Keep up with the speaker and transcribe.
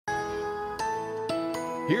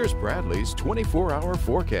Here's Bradley's 24-hour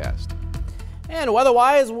forecast. And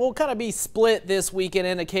weather-wise, we'll kind of be split this weekend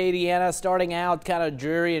in Acadiana, starting out kind of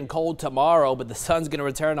dreary and cold tomorrow, but the sun's going to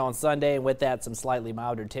return on Sunday, and with that, some slightly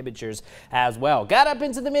milder temperatures as well. Got up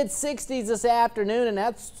into the mid-60s this afternoon, and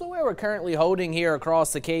that's where we're currently holding here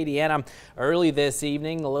across Acadiana. Early this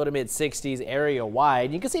evening, the low to mid-60s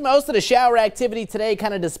area-wide. You can see most of the shower activity today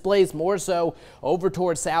kind of displays more so over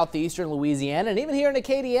towards southeastern Louisiana, and even here in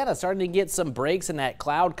Acadiana, starting to get some breaks in that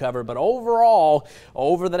cloud cover. But overall,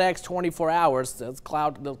 over the next 24 hours, the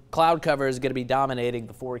cloud cover is going to be dominating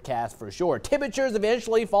the forecast for sure. Temperatures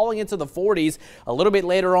eventually falling into the 40s a little bit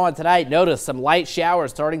later on tonight. Notice some light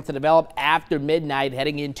showers starting to develop after midnight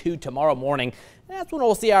heading into tomorrow morning. That's when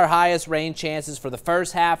we'll see our highest rain chances for the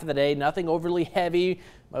first half of the day. Nothing overly heavy,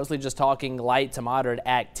 mostly just talking light to moderate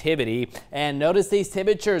activity. And notice these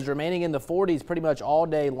temperatures remaining in the 40s pretty much all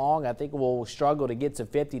day long. I think we'll struggle to get to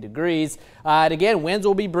 50 degrees. And again, winds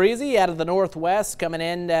will be breezy out of the northwest coming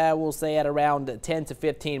in, we'll say at around 10 to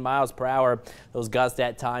 15 miles per hour. Those gusts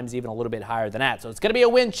at times even a little bit higher than that. So it's going to be a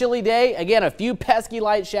wind chilly day. Again, a few pesky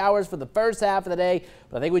light showers for the first half of the day,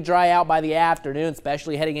 but I think we dry out by the afternoon,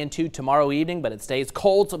 especially heading into tomorrow evening. But it stays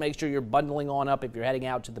cold, so make sure you're bundling on up if you're heading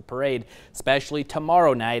out to the parade, especially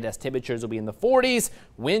tomorrow night, as temperatures will be in the 40s,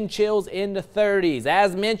 wind chills in the 30s.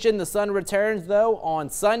 As mentioned, the sun returns though on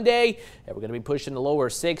Sunday, and we're going to be pushing the lower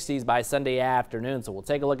 60s by Sunday afternoon. So we'll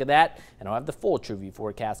take a look at that, and I'll have the full True View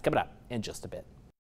forecast coming up in just a bit.